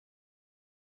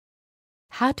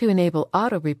How to enable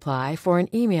auto-reply for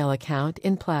an email account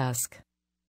in Plesk.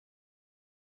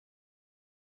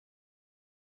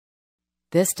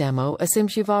 This demo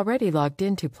assumes you've already logged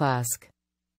into Plesk.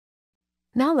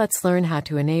 Now let's learn how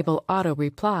to enable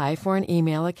auto-reply for an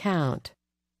email account.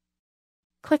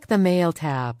 Click the Mail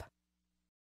tab.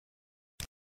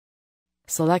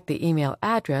 Select the email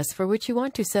address for which you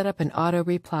want to set up an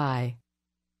auto-reply.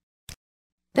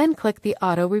 Then click the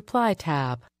Auto Reply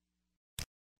tab.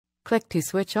 Click to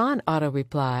switch on Auto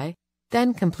Reply,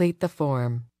 then complete the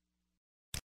form.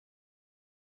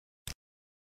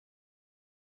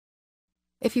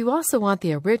 If you also want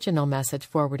the original message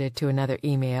forwarded to another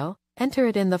email, enter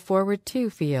it in the Forward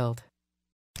To field.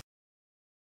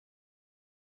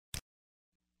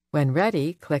 When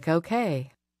ready, click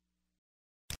OK.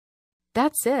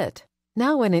 That's it.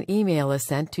 Now when an email is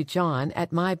sent to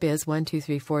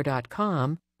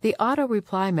john@mybiz1234.com, the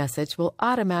auto-reply message will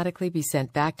automatically be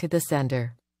sent back to the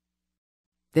sender.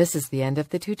 This is the end of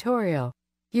the tutorial.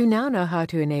 You now know how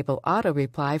to enable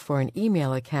auto-reply for an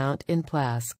email account in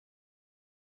Plesk.